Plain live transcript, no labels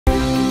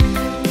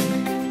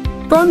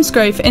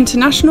Bromsgrove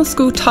International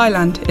School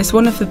Thailand is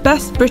one of the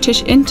best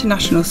British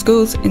international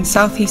schools in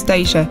Southeast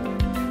Asia,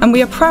 and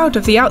we are proud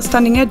of the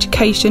outstanding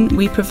education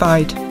we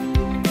provide.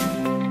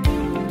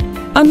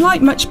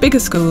 Unlike much bigger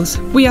schools,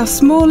 we are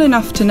small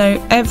enough to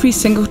know every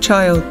single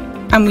child,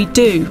 and we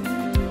do.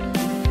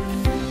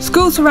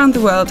 Schools around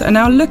the world are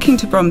now looking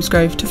to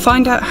Bromsgrove to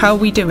find out how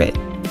we do it.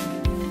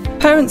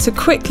 Parents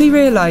are quickly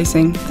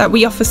realising that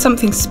we offer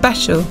something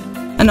special,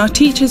 and our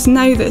teachers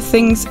know that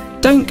things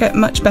don't get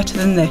much better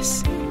than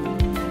this.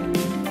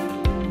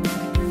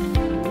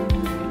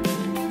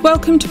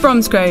 Welcome to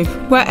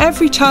Bromsgrove, where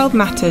every child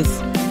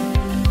matters.